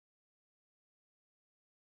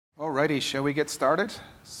Alrighty, shall we get started?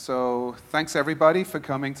 So thanks everybody for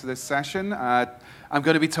coming to this session. I'm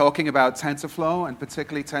going to be talking about TensorFlow, and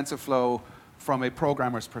particularly TensorFlow from a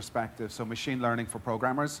programmer's perspective, so machine learning for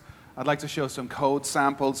programmers. I'd like to show some code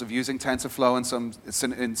samples of using TensorFlow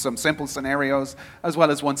in some simple scenarios, as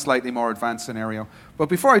well as one slightly more advanced scenario. But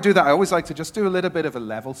before I do that, I always like to just do a little bit of a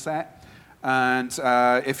level set. And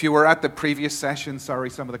if you were at the previous session, sorry,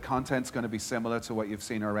 some of the content's going to be similar to what you've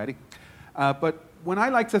seen already. But when I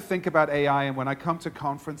like to think about AI, and when I come to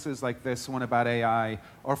conferences like this one about AI,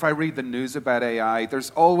 or if I read the news about AI,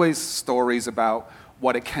 there's always stories about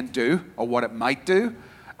what it can do or what it might do,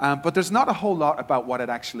 but there's not a whole lot about what it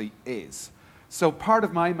actually is. So part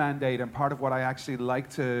of my mandate and part of what I actually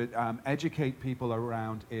like to educate people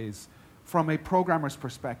around is, from a programmer's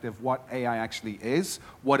perspective, what AI actually is,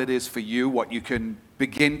 what it is for you, what you can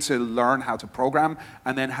begin to learn how to program,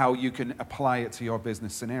 and then how you can apply it to your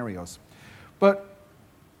business scenarios. But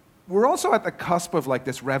we're also at the cusp of like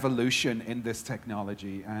this revolution in this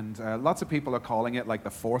technology, and lots of people are calling it like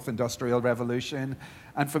the fourth industrial revolution.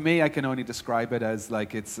 And for me, I can only describe it as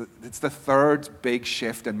like it's the third big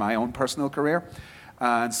shift in my own personal career.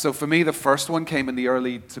 And so for me, the first one came in the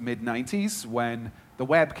early to mid 90s when the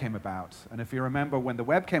web came about. And if you remember, when the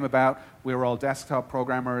web came about, we were all desktop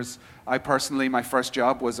programmers. I personally, my first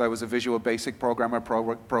job was I was a Visual Basic programmer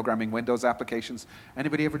programming Windows applications.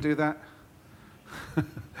 Anybody ever do that? It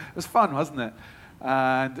was fun, wasn't it?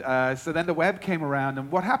 And so then the web came around,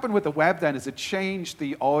 and what happened with the web then is it changed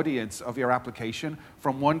the audience of your application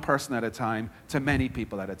from one person at a time to many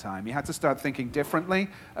people at a time. You had to start thinking differently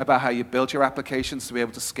about how you built your applications to be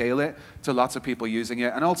able to scale it to lots of people using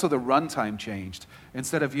it, and also the runtime changed.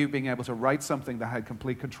 Instead of you being able to write something that had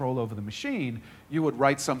complete control over the machine, you would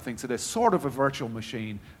write something to this sort of a virtual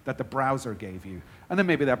machine that the browser gave you. And then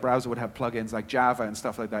maybe that browser would have plugins like Java and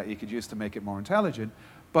stuff like that you could use to make it more intelligent.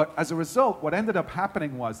 But as a result, what ended up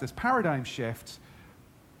happening was this paradigm shift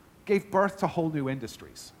gave birth to whole new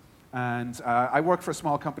industries. And I worked for a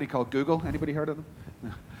small company called Google. Anybody heard of them?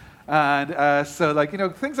 No. And so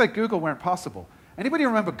things like Google weren't possible. Anybody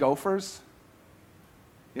remember Gophers?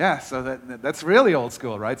 Yeah, so that's really old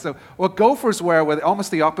school, right? So what Gophers were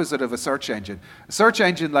almost the opposite of a search engine. A search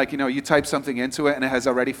engine, you type something into it and it has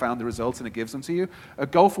already found the results and it gives them to you. A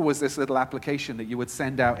Gopher was this little application that you would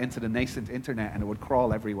send out into the nascent internet and it would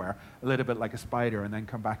crawl everywhere, a little bit like a spider, and then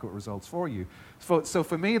come back with results for you. So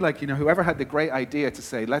for me, whoever had the great idea to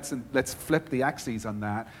say, let's flip the axes on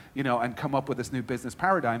that, and come up with this new business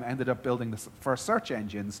paradigm, ended up building the first search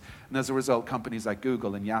engines, and as a result, companies like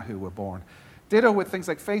Google and Yahoo were born. Ditto with things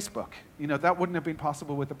like Facebook. That wouldn't have been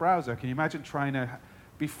possible with the browser. Can you imagine trying to,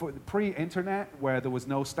 before pre-internet, where there was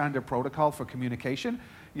no standard protocol for communication,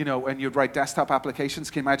 and you'd write desktop applications,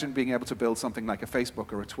 can you imagine being able to build something like a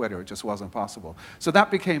Facebook or a Twitter? It just wasn't possible. So that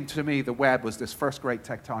became, to me, the web was this first great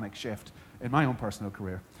tectonic shift in my own personal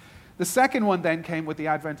career. The second one then came with the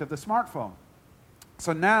advent of the smartphone.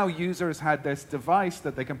 So now users had this device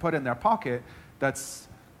that they can put in their pocket that's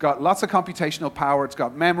got lots of computational power, it's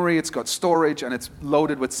got memory, it's got storage, and it's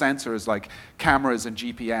loaded with sensors like cameras and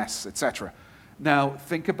GPS, etc. Now,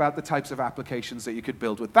 think about the types of applications that you could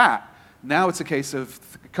build with that. Now it's a case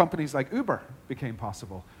of companies like Uber became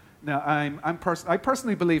possible. Now, I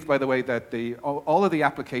personally believe, by the way, that all of the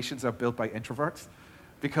applications are built by introverts,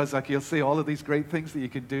 because you'll see all of these great things that you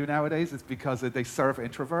can do nowadays, it's because they serve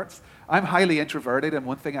introverts. I'm highly introverted, and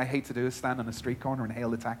one thing I hate to do is stand on a street corner and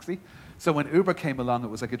hail a taxi. So when Uber came along, it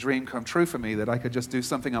was like a dream come true for me that I could just do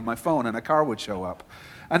something on my phone and a car would show up.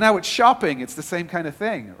 And now with shopping, it's the same kind of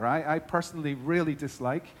thing, right? I personally really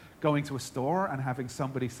dislike going to a store and having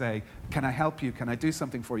somebody say, can I help you? Can I do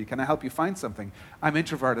something for you? Can I help you find something? I'm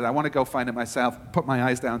introverted. I want to go find it myself, put my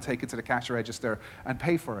eyes down, take it to the cash register, and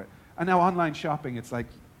pay for it. And now online shopping, it's like,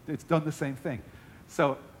 it's done the same thing.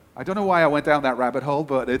 So I don't know why I went down that rabbit hole,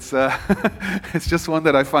 but it's it's just one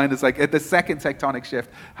that I find is the second tectonic shift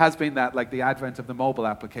has been that, the advent of the mobile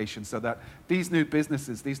application, so that these new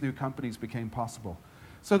businesses, these new companies became possible.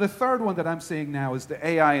 So the third one that I'm seeing now is the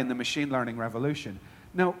AI and the machine learning revolution.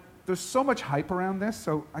 Now, there's so much hype around this,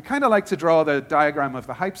 so I kind of like to draw the diagram of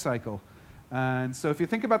the hype cycle. And so if you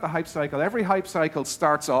think about the hype cycle, every hype cycle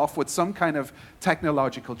starts off with some kind of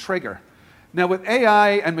technological trigger. Now with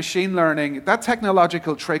AI and machine learning, that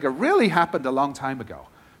technological trigger really happened a long time ago.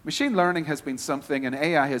 Machine learning has been something, and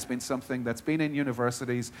AI has been something that's been in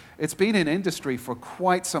universities, it's been in industry for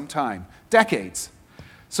quite some time, decades.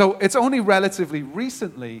 So it's only relatively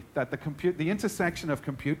recently that the intersection of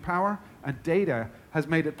compute power and data has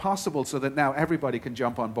made it possible so that now everybody can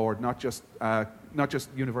jump on board, not just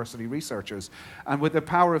university researchers. And with the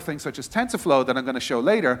power of things such as TensorFlow that I'm going to show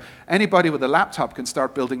later, anybody with a laptop can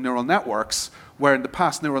start building neural networks, where in the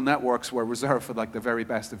past neural networks were reserved for like the very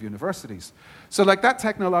best of universities. So like that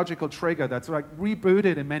technological trigger that's like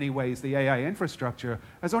rebooted in many ways the AI infrastructure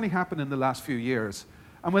has only happened in the last few years.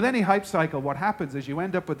 And with any hype cycle, what happens is you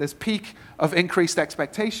end up with this peak of increased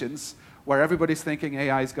expectations where everybody's thinking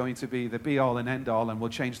AI is going to be the be-all and end-all and will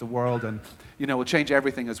change the world and will change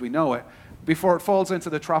everything as we know it, before it falls into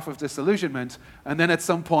the trough of disillusionment, and then at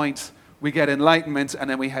some point we get enlightenment and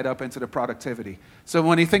then we head up into the productivity. So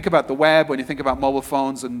when you think about the web, when you think about mobile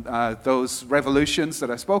phones and those revolutions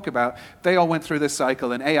that I spoke about, they all went through this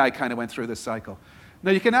cycle, and AI kind of went through this cycle.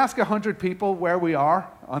 Now, you can ask 100 people where we are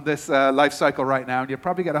on this life cycle right now, and you'll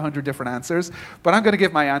probably get 100 different answers, but I'm going to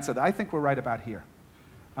give my answer. I think we're right about here.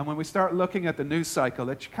 And when we start looking at the news cycle,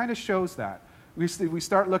 it kind of shows that. We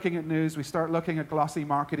start looking at news, we start looking at glossy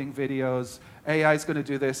marketing videos, AI is going to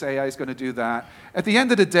do this, AI is going to do that. At the end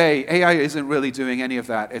of the day, AI isn't really doing any of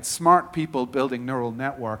that. It's smart people building neural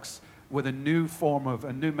networks with a new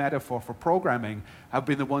metaphor for programming have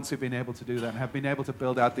been the ones who've been able to do that and have been able to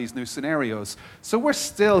build out these new scenarios. So we're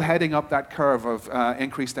still heading up that curve of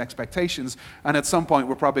increased expectations, and at some point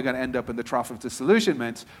we're probably going to end up in the trough of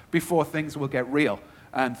disillusionment before things will get real.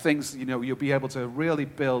 And things, you'll be able to really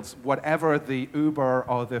build whatever the Uber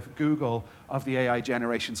or the Google of the AI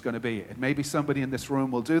generation is going to be. It may be somebody in this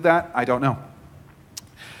room will do that, I don't know.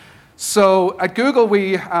 So at Google,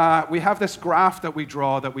 we have this graph that we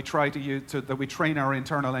draw that we try to use that we train our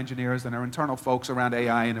internal engineers and our internal folks around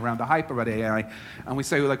AI and around the hype about AI. And we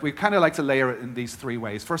say, we kind of like to layer it in these three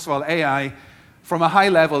ways. First of all, AI, from a high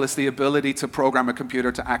level, is the ability to program a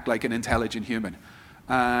computer to act like an intelligent human.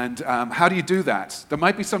 And how do you do that? There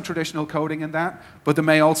might be some traditional coding in that, but there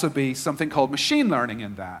may also be something called machine learning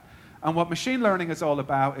in that. And what machine learning is all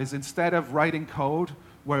about is, instead of writing code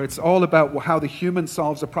where it's all about how the human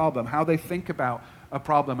solves a problem, how they think about a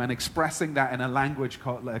problem and expressing that in a language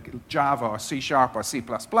called like Java or C# or C++,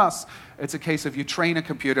 it's a case of you train a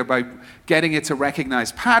computer by getting it to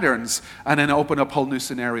recognize patterns and then open up whole new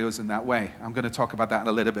scenarios in that way. I'm going to talk about that in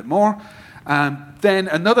a little bit more. Then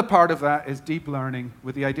another part of that is deep learning,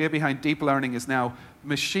 with the idea behind deep learning is now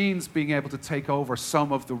machines being able to take over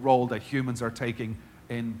some of the role that humans are taking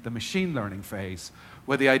in the machine learning phase,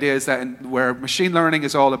 where the idea is that where machine learning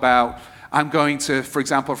is all about, I'm going to, for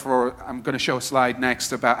example, I'm going to show a slide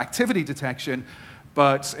next about activity detection,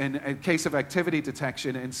 but in case of activity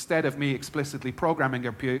detection, instead of me explicitly programming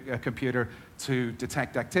a computer to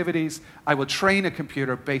detect activities, I will train a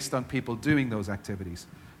computer based on people doing those activities.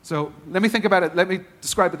 So let me think about it. Let me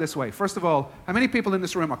describe it this way. First of all, how many people in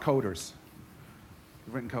this room are coders?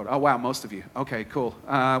 You've written code. Oh, wow, most of you. Okay, cool.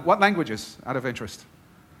 What languages, out of interest?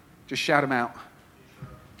 Just shout them out.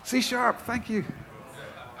 C#, thank you.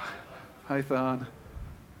 Python.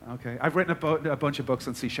 Okay, I've written a bunch of books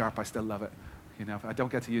on C#. I still love it. I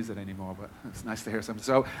don't get to use it anymore, but it's nice to hear something.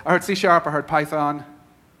 So I heard C#, I heard Python,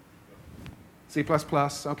 C++.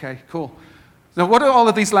 Okay, cool. Now, what do all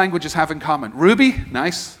of these languages have in common? Ruby,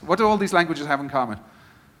 nice. What do all these languages have in common?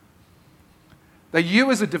 That you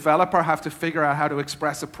as a developer have to figure out how to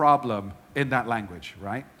express a problem in that language,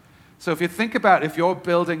 right? So if you think about, if you're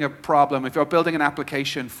building a problem, if you're building an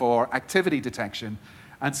application for activity detection,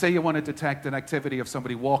 and say you want to detect an activity of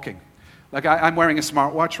somebody walking. Like I'm wearing a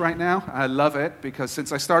smartwatch right now. I love it because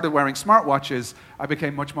since I started wearing smartwatches, I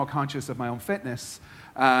became much more conscious of my own fitness.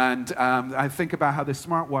 And I think about how this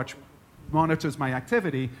smartwatch monitors my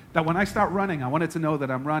activity, that when I start running, I want it to know that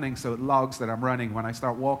I'm running, so it logs that I'm running. When I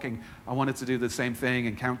start walking, I want it to do the same thing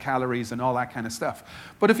and count calories and all that kind of stuff.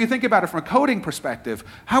 But if you think about it from a coding perspective,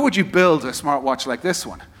 how would you build a smartwatch like this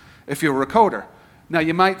one if you were a coder? Now,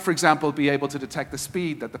 you might, for example, be able to detect the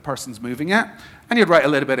speed that the person's moving at, and you'd write a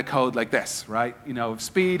little bit of code like this, right? If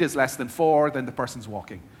speed is less than 4, then the person's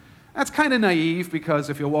walking. That's kind of naive, because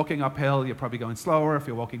if you're walking uphill, you're probably going slower. If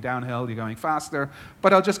you're walking downhill, you're going faster.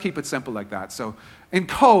 But I'll just keep it simple like that. So in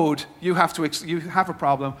code, you have a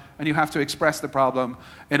problem, and you have to express the problem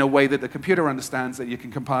in a way that the computer understands, that you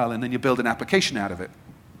can compile, and then you build an application out of it.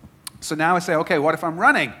 So now I say, okay, what if I'm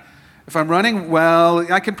running? If I'm running,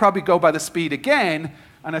 well, I can probably go by the speed again,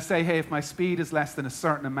 and I say, hey, if my speed is less than a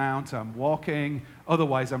certain amount, I'm walking,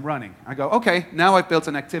 otherwise I'm running. I go, okay, now I've built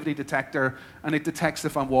an activity detector, and it detects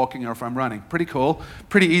if I'm walking or if I'm running. Pretty cool,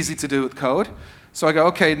 pretty easy to do with code. So I go,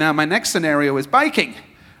 okay, now my next scenario is biking.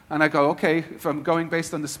 And I go, okay, if I'm going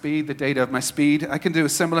based on the speed, the data of my speed, I can do a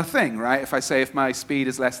similar thing, right? If I say if my speed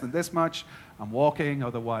is less than this much, I'm walking,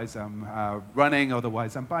 otherwise I'm running,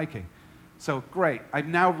 otherwise I'm biking. So great, I've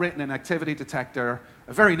now written an activity detector,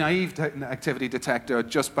 a very naive activity detector,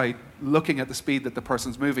 just by looking at the speed that the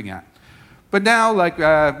person's moving at. But now, like,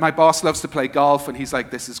 my boss loves to play golf, and he's like,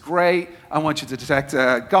 this is great. I want you to detect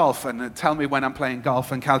golf and tell me when I'm playing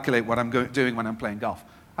golf and calculate what I'm doing when I'm playing golf.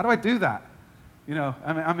 How do I do that? You know,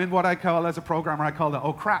 I'm in what I call, as a programmer, I call the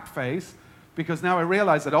oh crap phase, because now I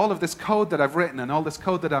realize that all of this code that I've written and all this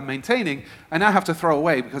code that I'm maintaining, I now have to throw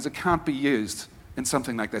away because it can't be used in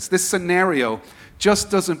something like this. This scenario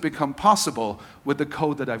just doesn't become possible with the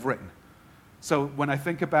code that I've written. So when I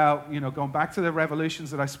think about, you know, going back to the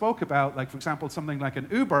revolutions that I spoke about, like, for example, something like an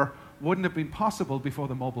Uber wouldn't have been possible before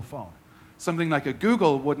the mobile phone. Something like a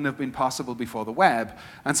Google wouldn't have been possible before the web.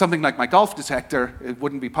 And something like my golf detector, it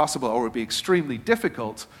wouldn't be possible, or it would be extremely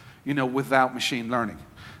difficult, you know, without machine learning.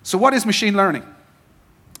 So what is machine learning?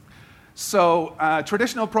 So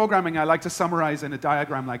traditional programming I like to summarize in a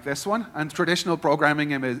diagram like this one. And traditional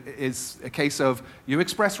programming is a case of you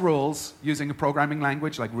express rules using a programming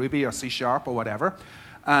language like Ruby or C# or whatever.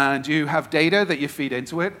 And you have data that you feed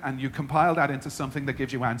into it, and you compile that into something that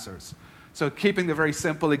gives you answers. So keeping the very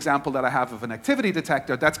simple example that I have of an activity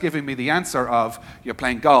detector, that's giving me the answer of you're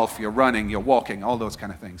playing golf, you're running, you're walking, all those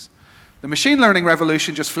kind of things. The machine learning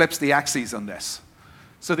revolution just flips the axes on this.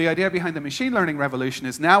 So the idea behind the machine learning revolution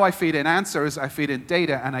is now I feed in answers, I feed in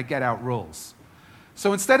data, and I get out rules.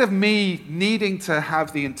 So instead of me needing to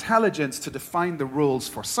have the intelligence to define the rules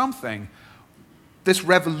for something, this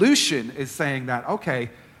revolution is saying that,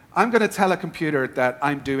 okay, I'm going to tell a computer that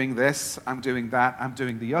I'm doing this, I'm doing that, I'm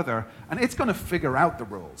doing the other, and it's going to figure out the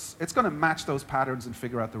rules. It's going to match those patterns and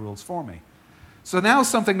figure out the rules for me. So now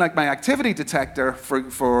something like my activity detector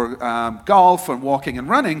for golf and walking and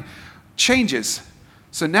running changes.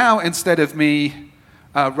 So now, instead of me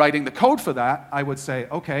writing the code for that, I would say,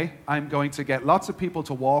 okay, I'm going to get lots of people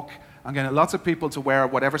to walk. I'm going to get lots of people to wear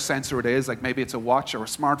whatever sensor it is, like maybe it's a watch or a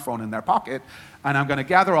smartphone in their pocket, and I'm going to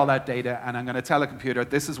gather all that data, and I'm going to tell a computer,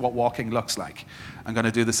 this is what walking looks like. I'm going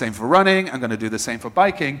to do the same for running, I'm going to do the same for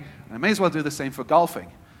biking, and I may as well do the same for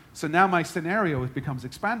golfing. So now my scenario becomes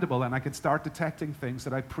expandable, and I can start detecting things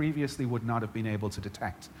that I previously would not have been able to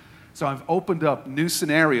detect. So I've opened up new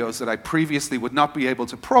scenarios that I previously would not be able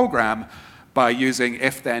to program by using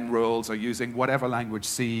if-then rules or using whatever language,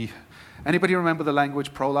 C. Anybody remember the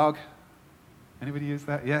language Prolog? Anybody use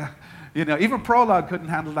that? Yeah. You know, even Prolog couldn't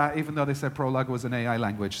handle that, even though they said Prolog was an AI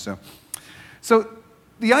language. So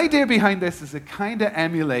the idea behind this is it kind of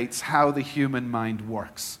emulates how the human mind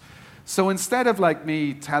works. So instead of like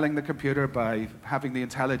me telling the computer by having the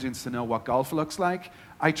intelligence to know what golf looks like,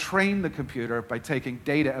 I train the computer by taking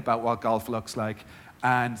data about what golf looks like,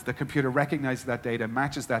 and the computer recognizes that data,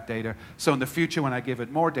 matches that data, so in the future when I give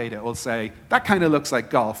it more data, it will say, that kind of looks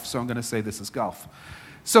like golf, so I'm going to say this is golf.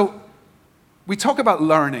 So we talk about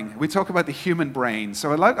learning, we talk about the human brain,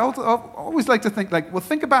 so I always like to think, like, well,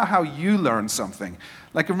 think about how you learn something.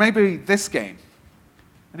 Like maybe this game.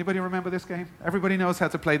 Anybody remember this game? Everybody knows how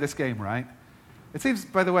to play this game, right? It seems,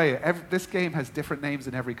 by the way, this game has different names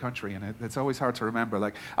in every country, and it's always hard to remember.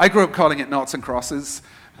 Like, I grew up calling it noughts and crosses.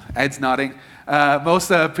 Ed's nodding.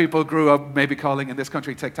 Most people grew up maybe calling in this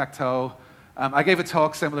country tic-tac-toe. I gave a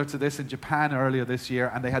talk similar to this in Japan earlier this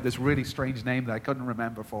year, and they had this really strange name that I couldn't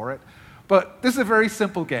remember for it. But this is a very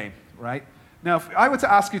simple game, right? Now, if I were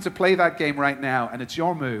to ask you to play that game right now, and it's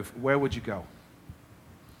your move, where would you go?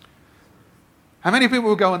 How many people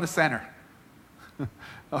would go in the center?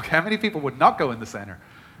 Okay, how many people would not go in the center?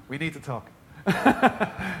 We need to talk.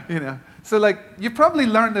 You know, so like you probably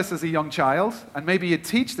learned this as a young child, and maybe you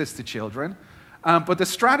teach this to children. But the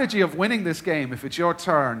strategy of winning this game, if it's your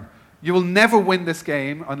turn, you will never win this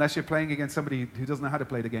game unless you're playing against somebody who doesn't know how to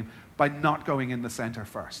play the game by not going in the center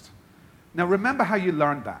first. Now remember how you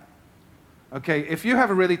learned that. Okay, if you have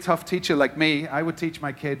a really tough teacher like me, I would teach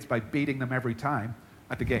my kids by beating them every time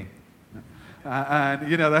at the game. And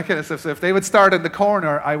you know, that kind of stuff. So if they would start in the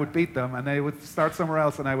corner, I would beat them, and they would start somewhere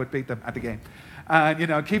else, and I would beat them at the game. And you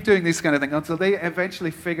know, keep doing these kind of things until they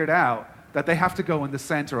eventually figured out that they have to go in the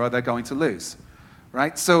center or they're going to lose,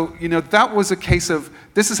 right? So you know, that was a case of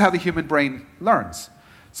this is how the human brain learns.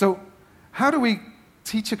 So how do we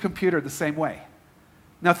teach a computer the same way?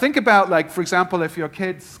 Now think about, like, for example, if your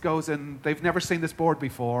kids goes and they've never seen this board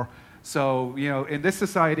before. So, you know, in this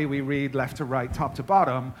society, we read left to right, top to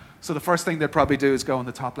bottom. So the first thing they'd probably do is go in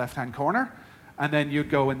the top left-hand corner, and then you'd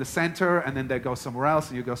go in the center, and then they'd go somewhere else,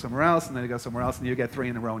 and you'd go somewhere else, and then they'd go somewhere else, and you get 3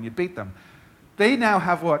 in a row, and you'd beat them. They now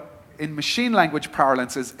have what, in machine language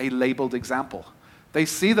parlance, is a labeled example. They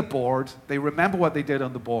see the board, they remember what they did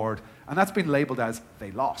on the board, and that's been labeled as they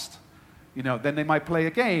lost. You know, then they might play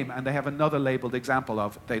a game, and they have another labeled example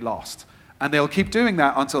of they lost. And they'll keep doing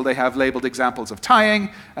that until they have labeled examples of tying,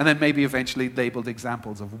 and then maybe eventually labeled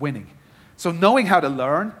examples of winning. So knowing how to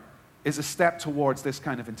learn is a step towards this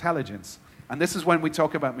kind of intelligence. And this is when we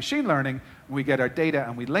talk about machine learning, when we get our data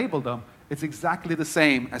and we label them, it's exactly the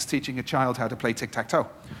same as teaching a child how to play tic-tac-toe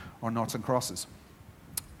or noughts and crosses.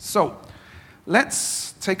 So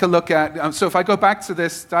let's take a look at, so if I go back to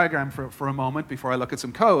this diagram for a moment before I look at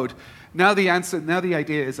some code, now the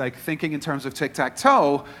idea is like thinking in terms of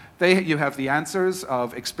tic-tac-toe. You have the answers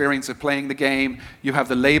of experience of playing the game, you have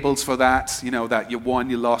the labels for that, that you won,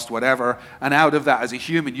 you lost, whatever, and out of that as a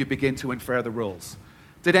human you begin to infer the rules.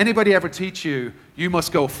 Did anybody ever teach you, you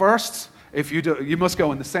must go first? If you do, you must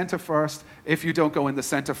go in the center first. If you don't go in the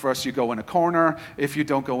center first, you go in a corner. If you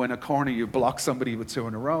don't go in a corner, you block somebody with 2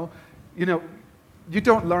 in a row. You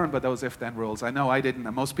don't learn by those if-then rules. I know I didn't,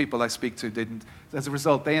 and most people I speak to didn't. As a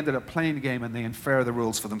result, they ended up playing the game and they infer the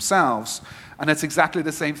rules for themselves. And it's exactly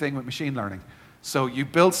the same thing with machine learning. So you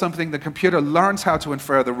build something, the computer learns how to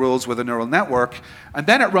infer the rules with a neural network, and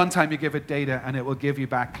then at runtime you give it data and it will give you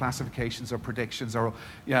back classifications or predictions or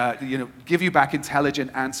give you back intelligent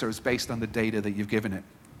answers based on the data that you've given it.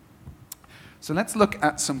 So let's look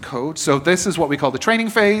at some code. So this is what we call the training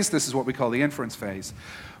phase, this is what we call the inference phase.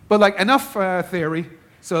 But enough theory,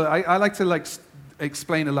 so I like to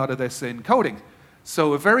explain a lot of this in coding.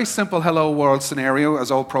 So a very simple hello world scenario, as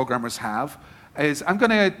all programmers have, is I'm going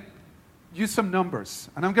to use some numbers,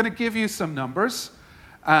 and I'm going to give you some numbers,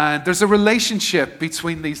 and there's a relationship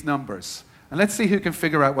between these numbers. And let's see who can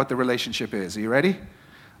figure out what the relationship is. Are you ready?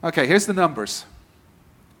 Okay, here's the numbers.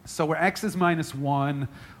 So where x is -1,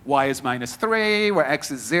 y is -3, where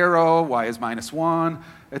x is 0, y is -1,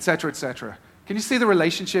 etc., etc. Can you see the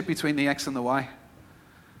relationship between the x and the y?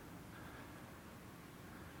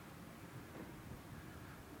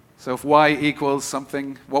 So if y equals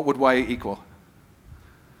something, what would y equal?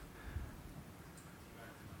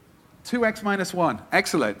 2x minus 1.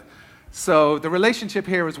 Excellent. So the relationship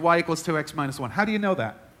here is y equals 2x minus 1. How do you know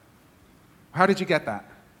that? How did you get that?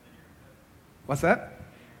 What's that?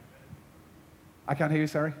 I can't hear you,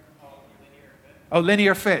 sorry. Oh,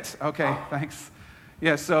 linear fit. Okay, thanks.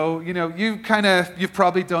 Yeah, so you've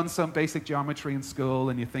probably done some basic geometry in school,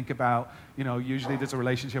 and you think about, usually there's a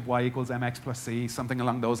relationship y equals mx plus c, something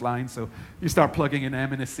along those lines. So you start plugging an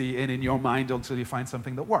m and a c in your mind until you find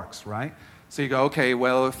something that works, right? So you go, okay,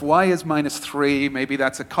 well, if y is -3, maybe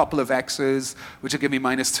that's a couple of x's, which will give me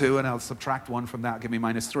 -2, and I'll subtract 1 from that, give me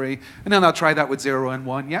 -3. And then I'll try that with 0 and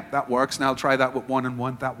 1. Yep, that works. And I'll try that with 1 and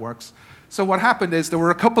 1. That works. So what happened is there were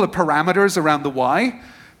a couple of parameters around the y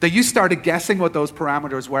that you started guessing what those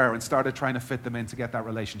parameters were and started trying to fit them in to get that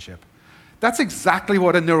relationship. That's exactly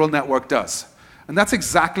what a neural network does. And that's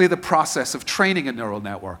exactly the process of training a neural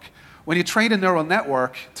network. When you train a neural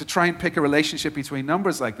network to try and pick a relationship between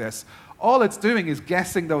numbers like this, all it's doing is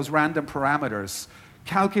guessing those random parameters,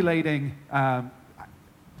 calculating,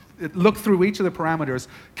 look through each of the parameters,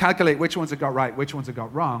 calculate which ones it got right, which ones it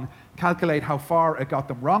got wrong, calculate how far it got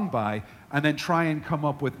them wrong by, and then try and come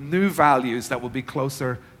up with new values that will be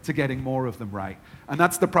closer to getting more of them right. And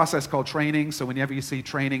that's the process called training. So whenever you see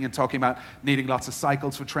training and talking about needing lots of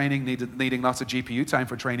cycles for training, needing lots of GPU time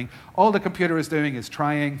for training, all the computer is doing is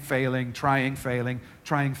trying, failing, trying, failing,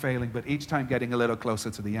 trying, failing, but each time getting a little closer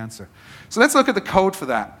to the answer. So let's look at the code for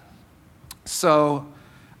that. So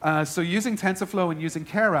using TensorFlow and using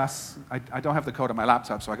Keras, I don't have the code on my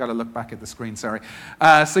laptop, so I got to look back at the screen, sorry.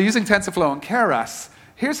 So using TensorFlow and Keras,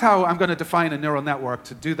 here's how I'm going to define a neural network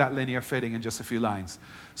to do that linear fitting in just a few lines.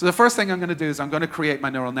 So the first thing I'm going to do is I'm going to create my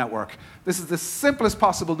neural network. This is the simplest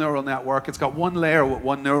possible neural network. It's got one layer with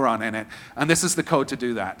one neuron in it, and this is the code to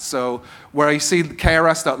do that. So where you see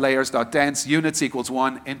keras.layers.dense, units equals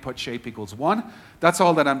 1, input shape equals 1. That's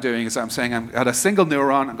all that I'm doing is I'm saying I'm at a single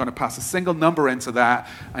neuron, I'm going to pass a single number into that,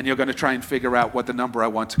 and you're going to try and figure out what the number I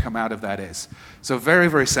want to come out of that is. So very,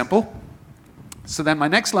 very simple. So then my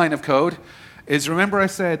next line of code is, remember I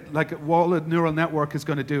said, what a neural network is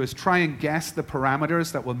going to do is try and guess the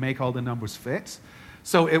parameters that will make all the numbers fit.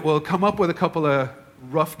 So it will come up with a couple of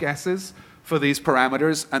rough guesses for these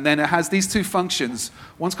parameters, and then it has these two functions.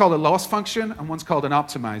 One's called a loss function, and one's called an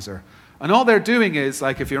optimizer. And all they're doing is,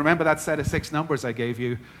 if you remember that set of 6 numbers I gave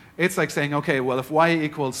you, it's like saying, okay, well, if y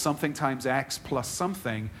equals something times x plus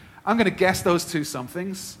something, I'm going to guess those two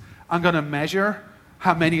somethings. I'm going to measure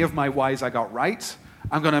how many of my y's I got right.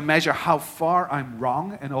 I'm going to measure how far I'm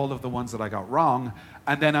wrong in all of the ones that I got wrong,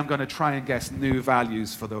 and then I'm going to try and guess new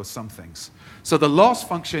values for those somethings. So the loss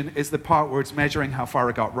function is the part where it's measuring how far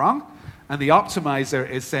it got wrong, and the optimizer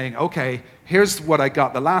is saying, okay, here's what I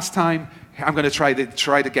got the last time, I'm going to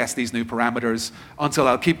try to guess these new parameters until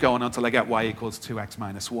I'll keep going until I get y equals 2x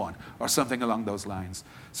minus 1, or something along those lines.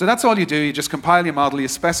 So that's all you do. You just compile your model, you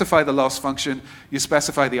specify the loss function, you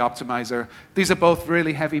specify the optimizer. These are both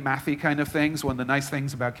really heavy mathy kind of things. One of the nice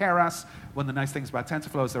things about Keras, one of the nice things about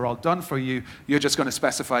TensorFlow is they're all done for you. You're just going to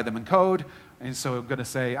specify them in code. And so I'm going to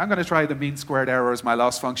say, I'm going to try the mean squared error as my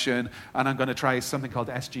loss function, and I'm going to try something called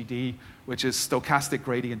SGD, which is stochastic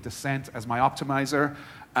gradient descent, as my optimizer.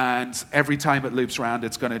 And every time it loops around,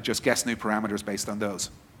 it's going to just guess new parameters based on those.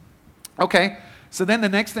 OK, so then the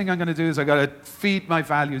next thing I'm going to do is I've got to feed my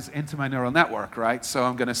values into my neural network, right? So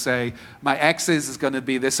I'm going to say my x's is going to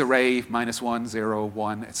be this array, -1, 0,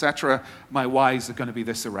 1, et cetera. My y's are going to be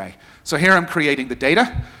this array. So here I'm creating the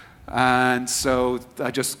data. And so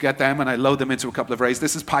I just get them and I load them into a couple of arrays.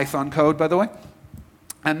 This is Python code, by the way.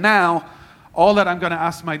 And now, all that I'm going to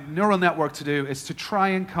ask my neural network to do is to try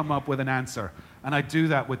and come up with an answer. And I do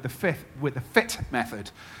that with the fit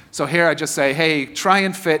method. So here I just say, hey, try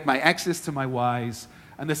and fit my x's to my y's.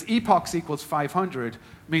 And this epochs equals 500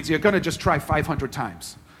 means you're going to just try 500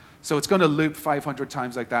 times. So it's going to loop 500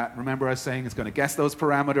 times like that. Remember I was saying it's going to guess those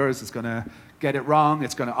parameters, it's going to get it wrong,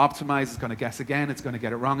 it's going to optimize, it's going to guess again, it's going to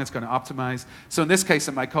get it wrong, it's going to optimize. So in this case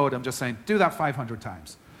in my code, I'm just saying, do that 500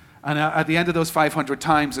 times. And at the end of those 500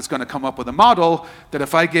 times, it's going to come up with a model that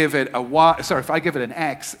if I give it an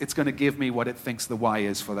x, it's going to give me what it thinks the y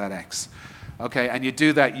is for that x. Okay, and you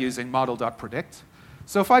do that using model.predict.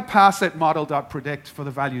 So if I pass it model.predict for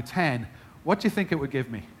the value 10, what do you think it would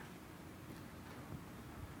give me?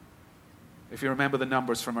 If you remember the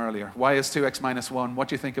numbers from earlier, y is 2x minus 1, what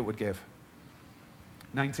do you think it would give?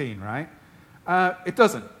 19, right? It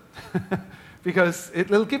doesn't. Because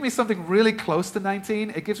it'll give me something really close to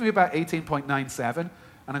 19. It gives me about 18.97. And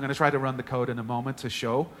I'm going to try to run the code in a moment to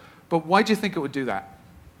show. But why do you think it would do that?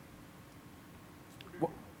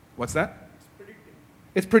 What's that? It's predicting.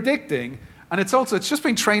 It's predicting. And it's just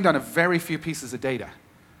been trained on a very few pieces of data.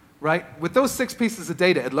 Right? With those 6 pieces of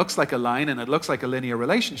data, it looks like a line and it looks like a linear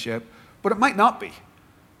relationship. But it might not be,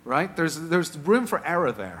 right? There's room for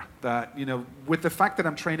error there. That, with the fact that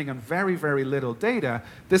I'm training on very, very little data,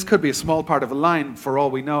 this could be a small part of a line, for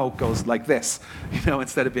all we know, goes like this,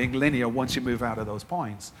 instead of being linear once you move out of those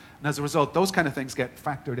points. And as a result, those kind of things get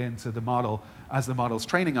factored into the model as the model's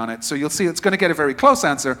training on it. So you'll see it's going to get a very close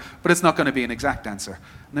answer, but it's not going to be an exact answer.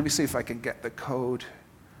 Let me see if I can get the code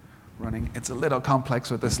running. It's a little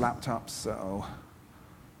complex with this laptop, so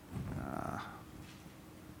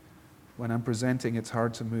when I'm presenting, it's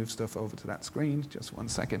hard to move stuff over to that screen. Just 1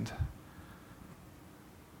 second.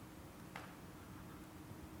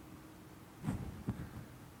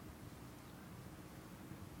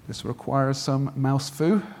 This requires some mouse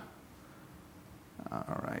foo.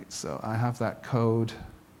 All right, so I have that code.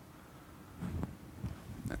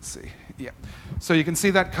 Let's see. Yeah. So you can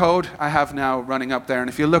see that code I have now running up there. And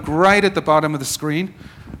if you look right at the bottom of the screen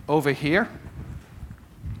over here,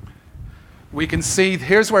 we can see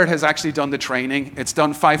here's where it has actually done the training. It's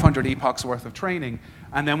done 500 epochs worth of training.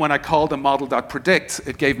 And then when I called the model.predict,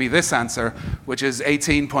 it gave me this answer, which is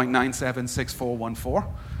 18.976414.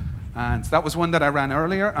 And that was one that I ran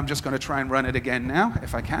earlier. I'm just going to try and run it again now,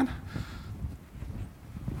 if I can.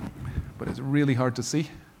 But it's really hard to see.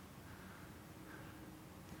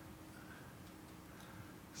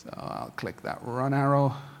 So I'll click that run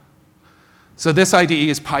arrow. So this IDE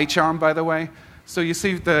is PyCharm, by the way. So you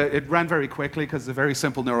see it ran very quickly because it's a very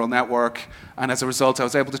simple neural network. And as a result, I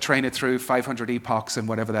was able to train it through 500 epochs in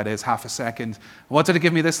whatever that is, half a second. What did it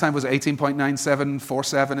give me this time? Was it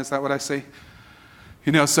 18.9747? Is that what I see?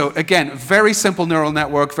 So again, very simple neural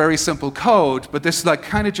network, very simple code, but this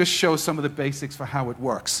kind of just shows some of the basics for how it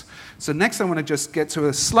works. So next I want to just get to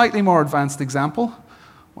a slightly more advanced example,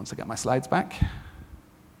 once I get my slides back.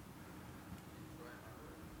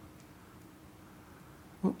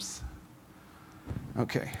 Whoops.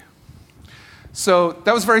 Okay. So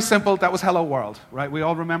that was very simple. That was Hello World, right? We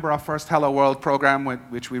all remember our first Hello World program,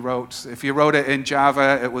 which we wrote. If you wrote it in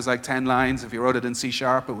Java, it was like 10 lines. If you wrote it in C#,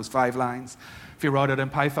 it was 5 lines. If you wrote it in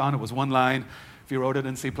Python, it was 1 line. If you wrote it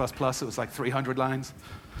in C++, it was like 300 lines.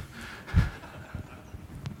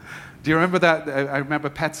 Do you remember that? I remember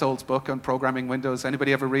Petzold's book on programming Windows.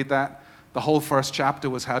 Anybody ever read that? The whole first chapter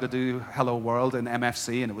was how to do Hello World in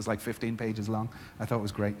MFC, and it was like 15 pages long. I thought it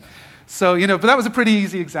was great. So, but that was a pretty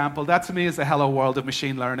easy example. That, to me, is the Hello World of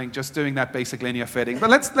machine learning, just doing that basic linear fitting. But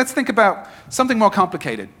let's think about something more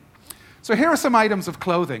complicated. So here are some items of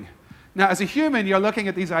clothing. Now, as a human, you're looking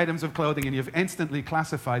at these items of clothing, and you've instantly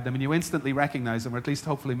classified them, and you instantly recognize them, or at least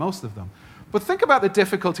hopefully most of them. But think about the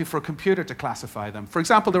difficulty for a computer to classify them. For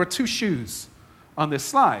example, there are 2 shoes on this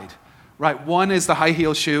slide. right? One is the high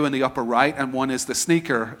heel shoe in the upper right, and one is the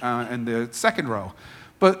sneaker in the second row.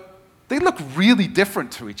 But they look really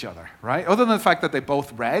different to each other, right? Other than the fact that they're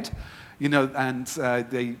both red, and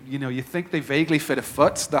you think they vaguely fit a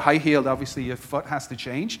foot. The high heel, obviously, your foot has to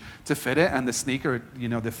change to fit it, and the sneaker,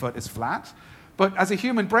 the foot is flat. But as a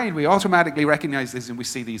human brain, we automatically recognize these and we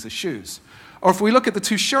see these as shoes. Or if we look at the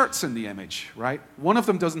two shirts in the image, right? One of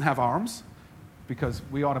them doesn't have arms because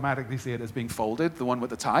we automatically see it as being folded, the one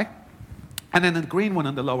with the tie. And then the green one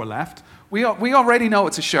on the lower left, we already know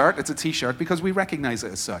it's a shirt, it's a t-shirt, because we recognize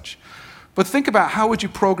it as such. But think about how would you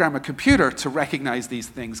program a computer to recognize these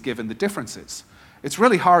things given the differences? It's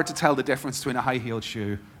really hard to tell the difference between a high-heeled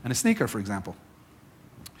shoe and a sneaker, for example.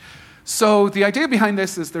 So the idea behind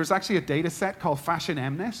this is there's actually a data set called Fashion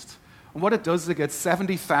MNIST. And what it does is it gets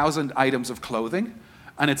 70,000 items of clothing,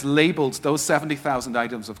 and it's labeled those 70,000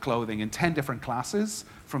 items of clothing in 10 different classes,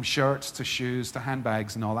 from shirts to shoes to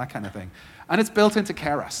handbags and all that kind of thing. And it's built into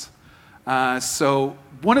Keras. So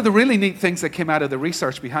one of the really neat things that came out of the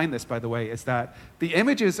research behind this, by the way, is that the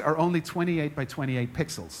images are only 28 by 28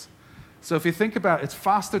 pixels. So if you think about it, it's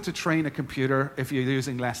faster to train a computer if you're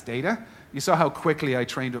using less data. You saw how quickly I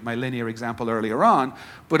trained with my linear example earlier on.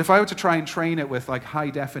 But if I were to try and train it with like high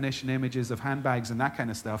definition images of handbags and that kind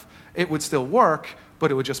of stuff, it would still work,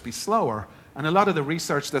 but it would just be slower. And a lot of the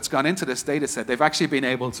research that's gone into this data set, they've actually been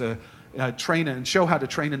able to train it and show how to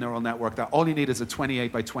train a neural network that all you need is a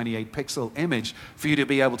 28 by 28 pixel image for you to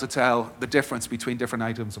be able to tell the difference between different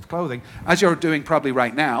items of clothing. As you're doing probably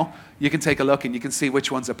right now, you can take a look and you can see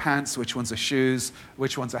which ones are pants, which ones are shoes,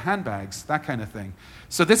 which ones are handbags, that kind of thing.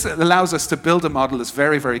 So this allows us to build a model that's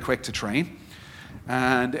very, very quick to train.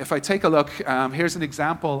 And if I take a look, here's an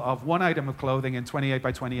example of one item of clothing in 28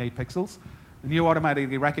 by 28 pixels. And you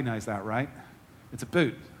automatically recognize that, right? It's a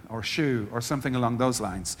boot or a shoe or something along those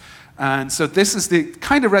lines. And so this is the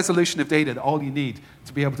kind of resolution of data that all you need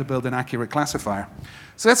to be able to build an accurate classifier.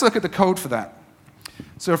 So let's look at the code for that.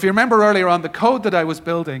 So if you remember earlier on, the code that I was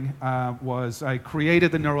building was I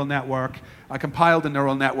created the neural network, I compiled the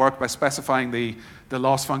neural network by specifying the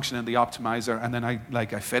loss function and the optimizer, and then I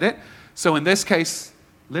fit it. So in this case,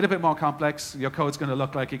 a little bit more complex, your code's going to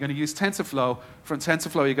look like you're going to use TensorFlow. From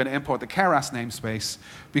TensorFlow, you're going to import the Keras namespace,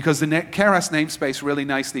 because the Keras namespace really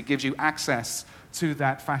nicely gives you access to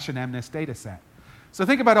that Fashion MNIST data set. So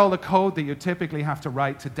think about all the code that you typically have to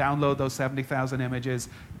write to download those 70,000 images,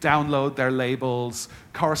 download their labels,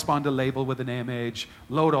 correspond a label with an image,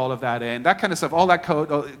 load all of that in, that kind of stuff. All that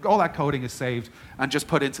coding is saved and just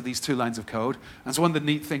put into these 2 lines of code. And so one of the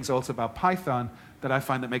neat things also about Python that I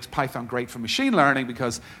find that makes Python great for machine learning,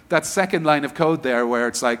 because that second line of code there where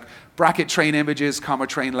it's like bracket train images, comma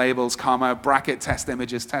train labels, comma bracket test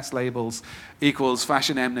images, test labels equals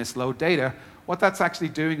Fashion MNIST load data. What that's actually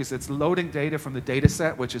doing is it's loading data from the data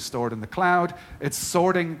set, which is stored in the cloud. It's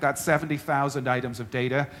sorting that 70,000 items of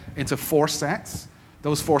data into 4 sets.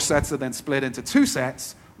 Those 4 sets are then split into 2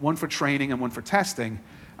 sets, one for training and one for testing.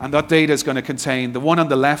 And that data is going to contain, the one on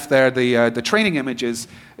the left there, the training images,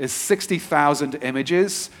 is 60,000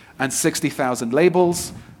 images and 60,000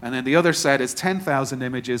 labels. And then the other set is 10,000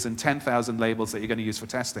 images and 10,000 labels that you're going to use for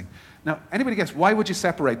testing. Now, anybody guess, why would you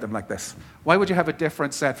separate them like this? Why would you have a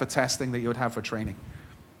different set for testing that you would have for training?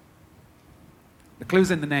 The clue's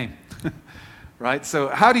in the name. Right? So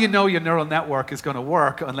how do you know your neural network is going to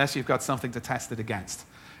work unless you've got something to test it against?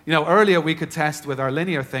 Earlier we could test with our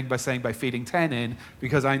linear thing by feeding 10 in,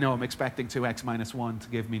 because I know I'm expecting 2x minus 1 to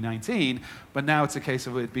give me 19. But now it's a case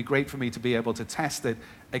of it'd be great for me to be able to test it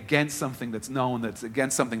against something that's known, that's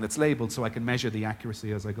against something that's labeled, so I can measure the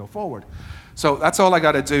accuracy as I go forward. So that's all I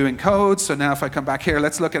got to do in code. So now if I come back here,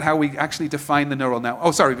 let's look at how we actually define the neural network.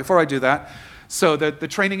 Oh, sorry, before I do that. So the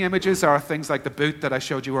training images are things like the boot that I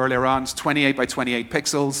showed you earlier on. It's 28 by 28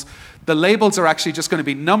 pixels. The labels are actually just going to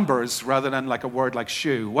be numbers rather than like a word like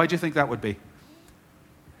shoe. Why do you think that would be?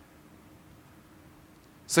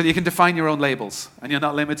 So you can define your own labels, and you're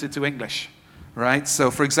not limited to English, right?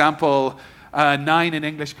 So for example, 9 in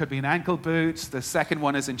English could be an ankle boot. The second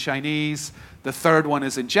one is in Chinese. The third one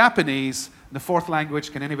is in Japanese. And the fourth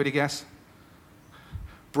language, can anybody guess?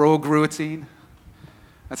 Bro-gruitine.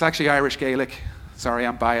 That's actually Irish Gaelic. Sorry,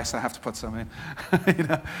 I'm biased. I have to put some in.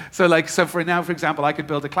 So for now, for example, I could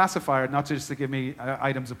build a classifier not just to give me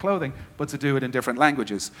items of clothing, but to do it in different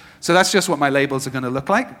languages. So that's just what my labels are going to look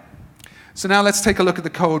like. So now let's take a look at the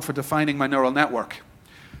code for defining my neural network.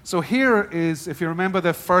 So here is, if you remember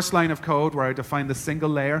the first line of code where I defined the single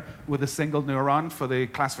layer with a single neuron for the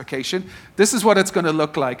classification, this is what it's going to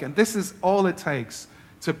look like. And this is all it takes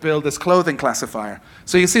to build this clothing classifier.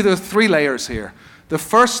 So you see there are 3 layers here. The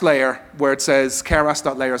first layer, where it says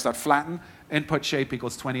keras.layers.flatten, input shape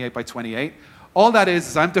equals 28 by 28. All that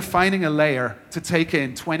is I'm defining a layer to take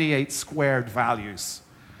in 28 squared values.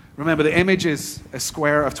 Remember, the image is a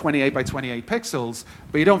square of 28 by 28 pixels,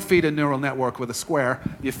 but you don't feed a neural network with a square.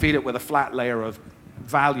 You feed it with a flat layer of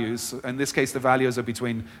values. In this case, the values are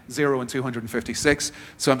between 0 and 256.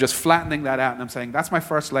 So I'm just flattening that out, and I'm saying, that's my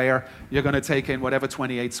first layer. You're going to take in whatever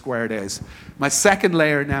 28 squared is. My second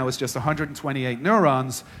layer now is just 128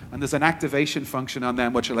 neurons, and there's an activation function on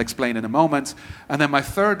them, which I'll explain in a moment. And then my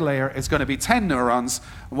third layer is going to be 10 neurons.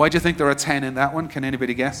 Why do you think there are 10 in that one? Can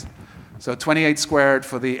anybody guess? So 28 squared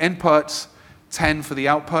for the input, 10 for the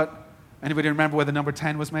output. Anybody remember where the number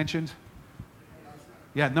 10 was mentioned?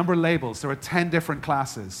 Yeah, number labels. There are 10 different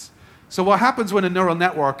classes. So what happens when a neural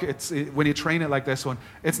network, when you train it like this one,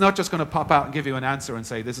 it's not just going to pop out and give you an answer and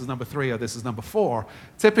say, this is number 3 or this is number 4.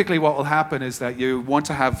 Typically what will happen is that you want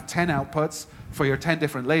to have 10 outputs for your 10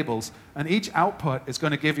 different labels, and each output is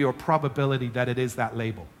going to give you a probability that it is that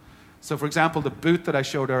label. So for example, the boot that I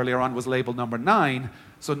showed earlier on was labeled number 9.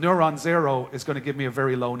 So neuron 0 is going to give me a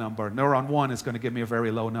very low number. Neuron 1 is going to give me a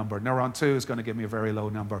very low number. Neuron 2 is going to give me a very low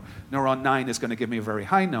number. Neuron 9 is going to give me a very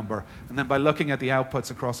high number. And then by looking at the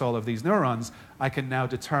outputs across all of these neurons, I can now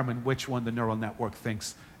determine which one the neural network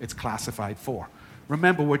thinks it's classified for.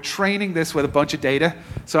 Remember, we're training this with a bunch of data.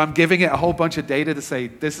 So I'm giving it a whole bunch of data to say,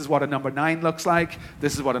 this is what a number 9 looks like,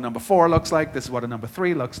 this is what a number 4 looks like, this is what a number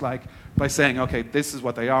 3 looks like. By saying, okay, this is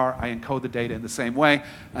what they are, I encode the data in the same way,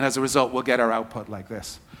 and as a result, we'll get our output like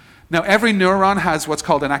this. Now, every neuron has what's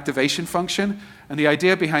called an activation function, and the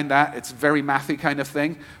idea behind that, it's a very mathy kind of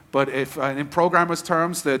thing, but if in programmers'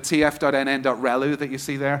 terms, the tf.nn.relu that you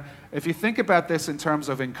see there, if you think about this in terms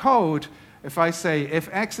of encode, if I say, if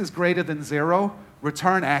x is greater than 0,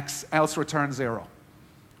 return x, else return 0.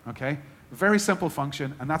 Okay? Very simple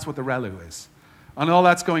function, and that's what the ReLU is. And all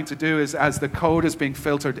that's going to do is, as the code is being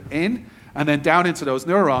filtered in, and then down into those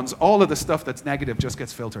neurons, all of the stuff that's negative just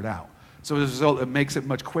gets filtered out. So as a result, it makes it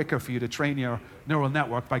much quicker for you to train your neural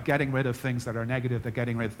network by getting rid of things that are negative, than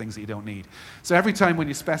getting rid of things that you don't need. So every time when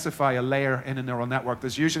you specify a layer in a neural network,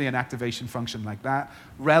 there's usually an activation function like that.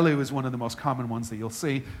 ReLU is one of the most common ones that you'll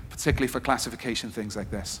see, particularly for classification things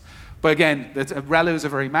like this. But again, ReLU is a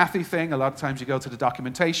very mathy thing. A lot of times you go to the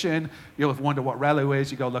documentation, you'll wonder what ReLU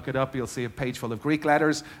is, you go look it up, you'll see a page full of Greek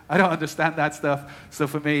letters. I don't understand that stuff. So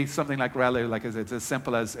for me, something like ReLU, like it's as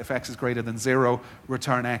simple as if x is greater than 0,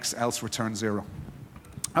 return x, else return 0.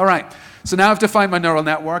 All right, so now I've defined my neural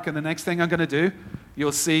network, and the next thing I'm going to do,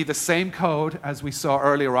 you'll see the same code as we saw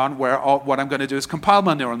earlier on, where what I'm going to do is compile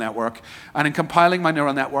my neural network. And in compiling my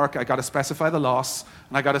neural network, I got to specify the loss,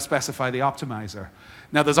 and I got to specify the optimizer.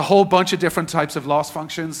 Now, there's a whole bunch of different types of loss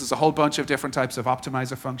functions. There's a whole bunch of different types of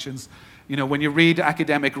optimizer functions. You know, when you read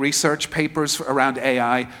academic research papers around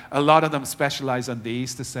AI, a lot of them specialize on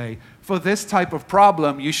these to say, for this type of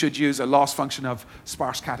problem, you should use a loss function of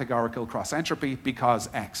sparse categorical cross entropy because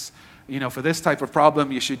X. You know, for this type of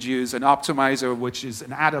problem, you should use an optimizer, which is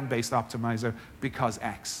an atom-based optimizer because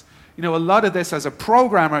X. You know, a lot of this as a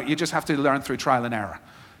programmer, you just have to learn through trial and error.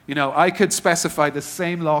 You know, I could specify the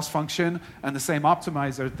same loss function and the same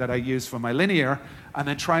optimizer that I use for my linear, and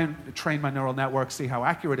then try and train my neural network, see how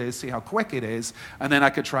accurate it is, see how quick it is, and then I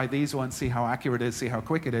could try these ones, see how accurate it is, see how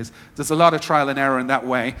quick it is. There's a lot of trial and error in that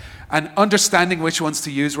way. And understanding which ones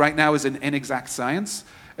to use right now is an inexact science.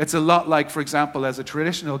 It's a lot like, for example, as a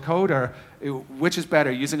traditional coder, which is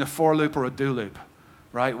better, using a for loop or a do loop?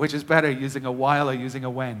 Right? Which is better, using a while or using a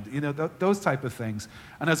when? You know, those type of things.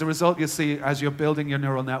 And as a result, you see, as you're building your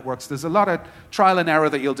neural networks, there's a lot of trial and error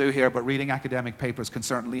that you'll do here, but reading academic papers can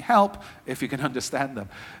certainly help if you can understand them.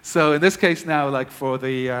 So in this case now, like for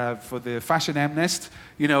the fashion MNIST,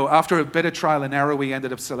 you know, after a bit of trial and error, we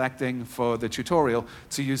ended up selecting for the tutorial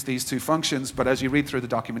to use these two functions, but as you read through the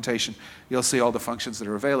documentation, you'll see all the functions that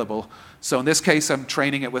are available. So in this case, I'm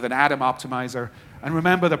training it with an atom optimizer. And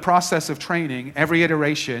remember, the process of training, every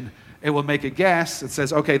iteration, it will make a guess. It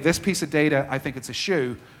says, okay, this piece of data, I think it's a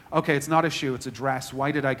shoe. Okay, it's not a shoe, it's a dress.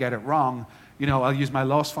 Why did I get it wrong? You know, I'll use my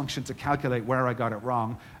loss function to calculate where I got it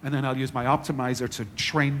wrong, and then I'll use my optimizer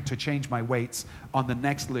to change my weights on the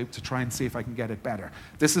next loop to try and see if I can get it better.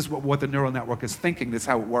 This is what the neural network is thinking. This is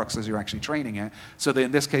how it works as you're actually training it. So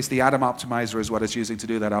in this case, the atom optimizer is what it's using to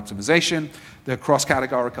do that optimization. The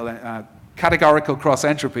categorical cross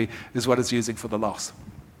entropy is what it's using for the loss.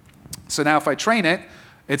 So now if I train it,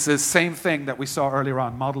 it's the same thing that we saw earlier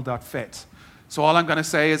on, model.fit. So all I'm going to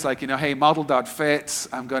say is like, you know, hey, model.fit,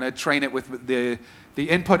 I'm going to train it with the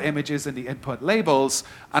input images and the input labels,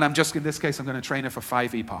 and I'm just, in this case, I'm going to train it for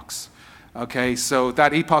 5 epochs. Okay, so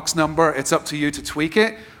that epochs number, it's up to you to tweak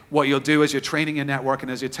it. what you'll do as you're training your network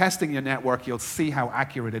and as you're testing your network, you'll see how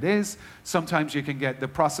accurate it is. Sometimes you can get the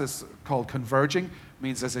process called converging,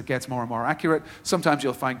 means as it gets more and more accurate. Sometimes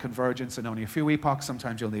you'll find convergence in only a few epochs.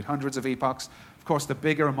 Sometimes you'll need hundreds of epochs. Of course, the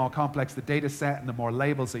bigger and more complex the data set and the more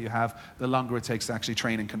labels that you have, the longer it takes to actually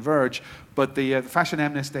train and converge. But the fashion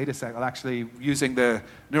MNIST data set will actually, using the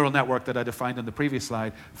neural network that I defined on the previous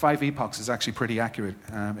slide, 5 epochs is actually pretty accurate.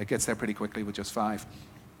 It gets there pretty quickly with just 5.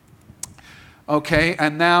 Okay,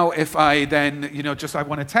 and now if I then, I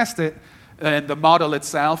want to test it, and the model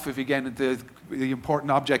itself, if you get into the important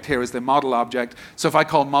object here is the model object. So if I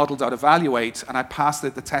call model.evaluate and I pass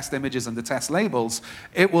it the test images and the test labels,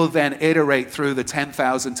 it will then iterate through the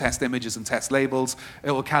 10,000 test images and test labels.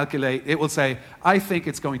 It will calculate, it will say, I think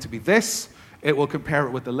it's going to be this. It will compare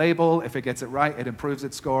it with the label. If it gets it right, it improves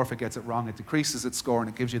its score. If it gets it wrong, it decreases its score, and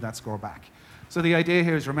it gives you that score back. So the idea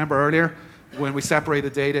here is, remember earlier, when we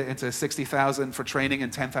separated data into 60,000 for training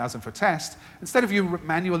and 10,000 for test, instead of you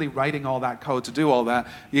manually writing all that code to do all that,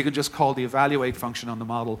 you can just call the evaluate function on the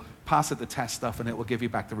model, pass it the test stuff, and it will give you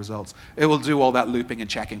back the results. It will do all that looping and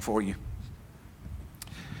checking for you.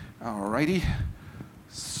 Alrighty.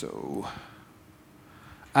 So,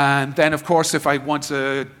 and then of course, if I want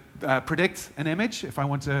to predict an image, if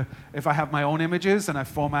I have my own images and I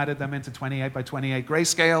formatted them into 28 by 28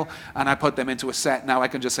 grayscale and I put them into a set, now I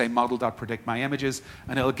can just say model.predict my images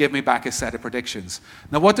and it'll give me back a set of predictions.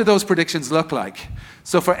 Now what do those predictions look like?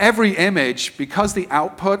 So for every image, because the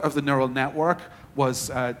output of the neural network was,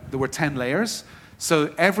 there were 10 layers,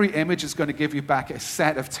 so every image is going to give you back a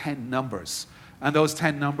set of 10 numbers. And those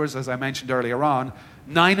 10 numbers, as I mentioned earlier on,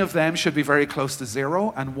 9 of them should be very close to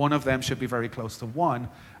 0, and 1 of them should be very close to 1.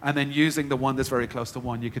 And then using the one that's very close to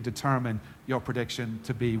 1, you could determine your prediction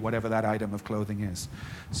to be whatever that item of clothing is.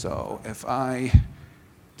 So if I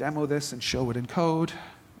demo this and show it in code,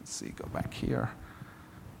 let's see, go back here.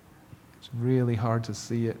 It's really hard to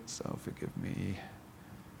see it, so forgive me.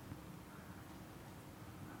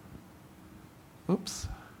 Oops.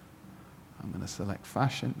 I'm going to select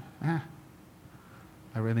fashion.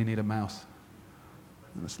 I really need a mouse.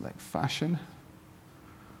 I'm going to select fashion.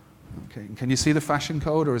 Okay, can you see the fashion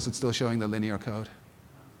code, or is it still showing the linear code?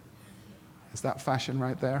 Is that fashion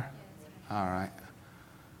right there? All right.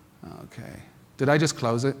 Okay. Did I just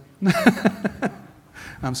close it?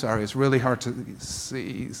 I'm sorry, it's really hard to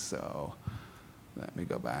see, so let me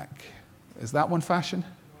go back. Is that one fashion?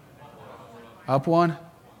 Up one?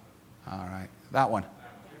 All right, that one.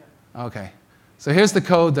 Okay. So here's the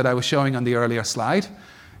code that I was showing on the earlier slide.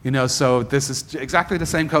 So this is exactly the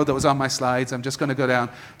same code that was on my slides. I'm just going to go down.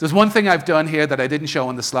 There's one thing I've done here that I didn't show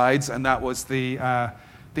on the slides, and that was the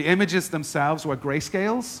images themselves were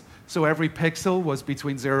grayscales. So every pixel was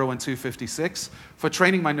between 0 and 256. For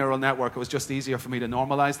training my neural network, it was just easier for me to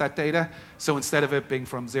normalize that data. So instead of it being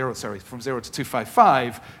from 0 to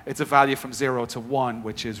 255, it's a value from 0 to 1,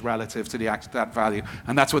 which is relative to that value.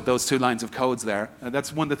 And that's what those 2 lines of code's there. And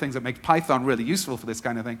that's one of the things that makes Python really useful for this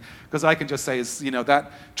kind of thing, because I can just say,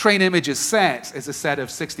 that train images set is a set of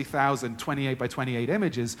 60,000 28 by 28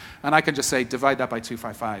 images, and I can just say divide that by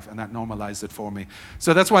 255, and that normalizes it for me.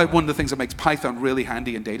 So that's why one of the things that makes Python really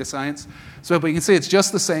handy in data science. So, but you can see it's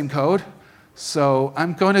just the same code. So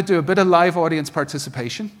I'm going to do a bit of live audience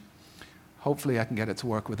participation. Hopefully I can get it to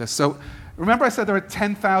work with this. So remember I said there are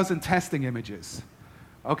 10,000 testing images.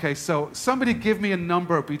 Okay, so somebody give me a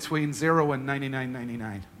number between 0 and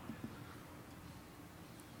 9999.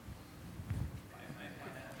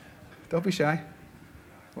 Don't be shy.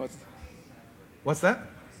 What's that?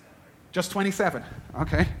 Just 27.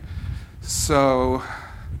 Okay. So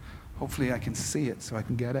hopefully I can see it so I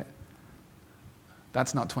can get it.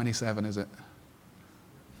 That's not 27, is it?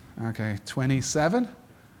 Okay, 27.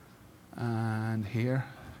 And here,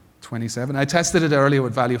 27. I tested it earlier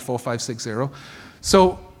with value 4560.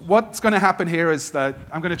 So what's going to happen here is that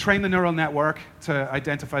I'm going to train the neural network to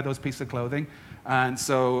identify those pieces of clothing. And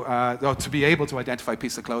so, to be able to identify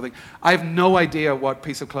pieces of clothing. I have no idea what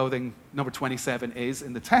piece of clothing number 27 is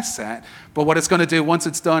in the test set, but what it's going to do once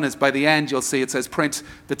it's done is by the end you'll see it says print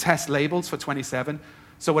the test labels for 27.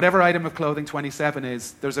 So whatever item of clothing 27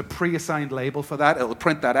 is, there's a pre-assigned label for that. It'll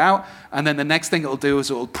print that out, and then the next thing it'll do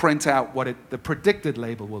is it'll print out what the predicted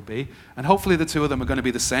label will be, and hopefully the 2 of them are going to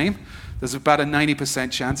be the same. There's about a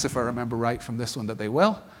 90% chance, if I remember right from this one, that they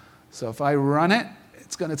will. So if I run it,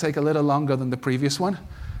 it's going to take a little longer than the previous one.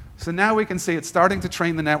 So now we can see it's starting to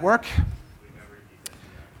train the network.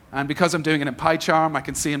 And because I'm doing it in PyCharm, I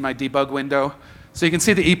can see in my debug window. So you can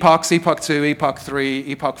see the epochs, epoch 2, epoch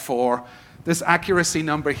 3, epoch 4. This accuracy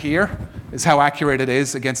number here is how accurate it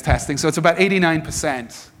is against testing. So it's about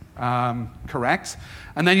 89% correct.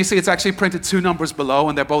 And then you see it's actually printed 2 numbers below,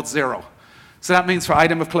 and they're both 0. So that means for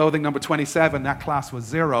item of clothing number 27, that class was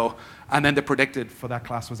 0, and then the predicted for that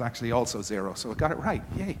class was actually also 0. So it got it right.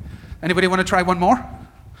 Yay. Anybody want to try one more?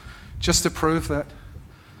 Just to prove that.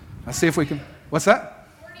 Let's see if we can. What's that?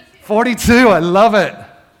 42. 42. I love it.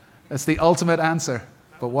 That's the ultimate answer.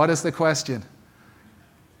 But what is the question?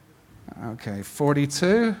 Okay,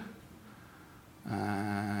 42.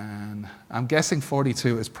 And I'm guessing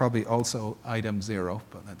 42 is probably also item 0,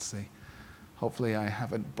 but let's see. Hopefully I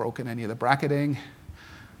haven't broken any of the bracketing.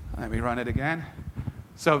 Let me run it again.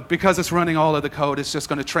 So because it's running all of the code, it's just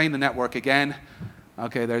going to train the network again.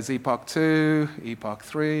 Okay, there's epoch 2, epoch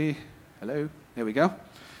 3. Hello, here we go.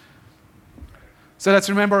 So let's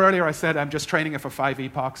remember earlier I said I'm just training it for 5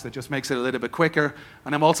 epochs. That just makes it a little bit quicker.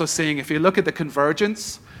 And I'm also seeing, if you look at the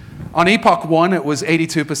convergence, on epoch 1 it was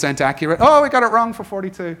 82% accurate. Oh, we got it wrong for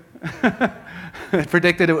 42. It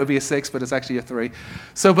predicted it would be a 6, but it's actually a 3.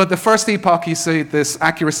 So, but the first epoch, you see this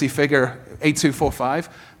accuracy figure, 8245.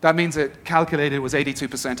 That means it calculated it was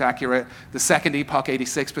 82% accurate. The second epoch,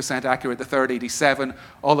 86% accurate. The third, 87,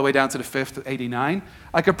 all the way down to the fifth, 89.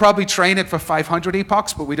 I could probably train it for 500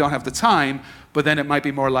 epochs, but we don't have the time. But then it might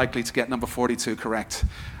be more likely to get number 42 correct.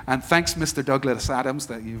 And thanks, Mr. Douglas Adams,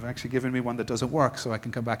 that you've actually given me one that doesn't work, so I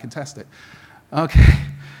can come back and test it. Okay,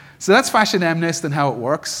 so that's fashion MNIST and how it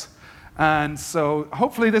works. And so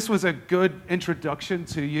hopefully this was a good introduction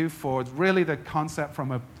to you for really the concept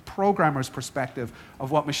from a programmer's perspective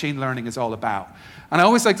of what machine learning is all about. And I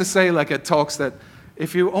always like to say, like at talks, that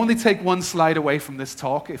if you only take one slide away from this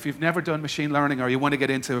talk, if you've never done machine learning or you want to get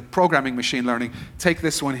into programming machine learning, take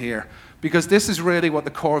this one here. Because this is really what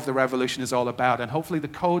the core of the revolution is all about. And hopefully the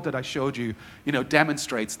code that I showed you,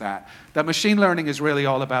 demonstrates that. That machine learning is really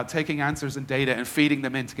all about taking answers and data and feeding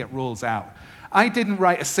them in to get rules out. I didn't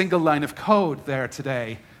write a single line of code there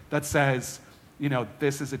today that says,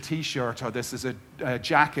 this is a t-shirt, or this is a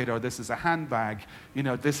jacket, or this is a handbag.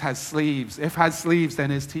 This has sleeves. If has sleeves, then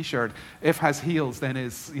is t-shirt. If has heels, then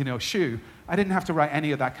is, shoe. I didn't have to write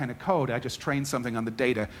any of that kind of code. I just trained something on the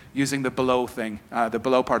data using the below thing, the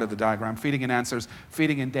below part of the diagram, feeding in answers,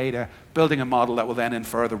 feeding in data, building a model that will then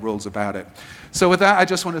infer the rules about it. So with that, I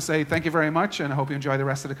just want to say thank you very much, and I hope you enjoy the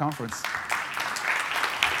rest of the conference.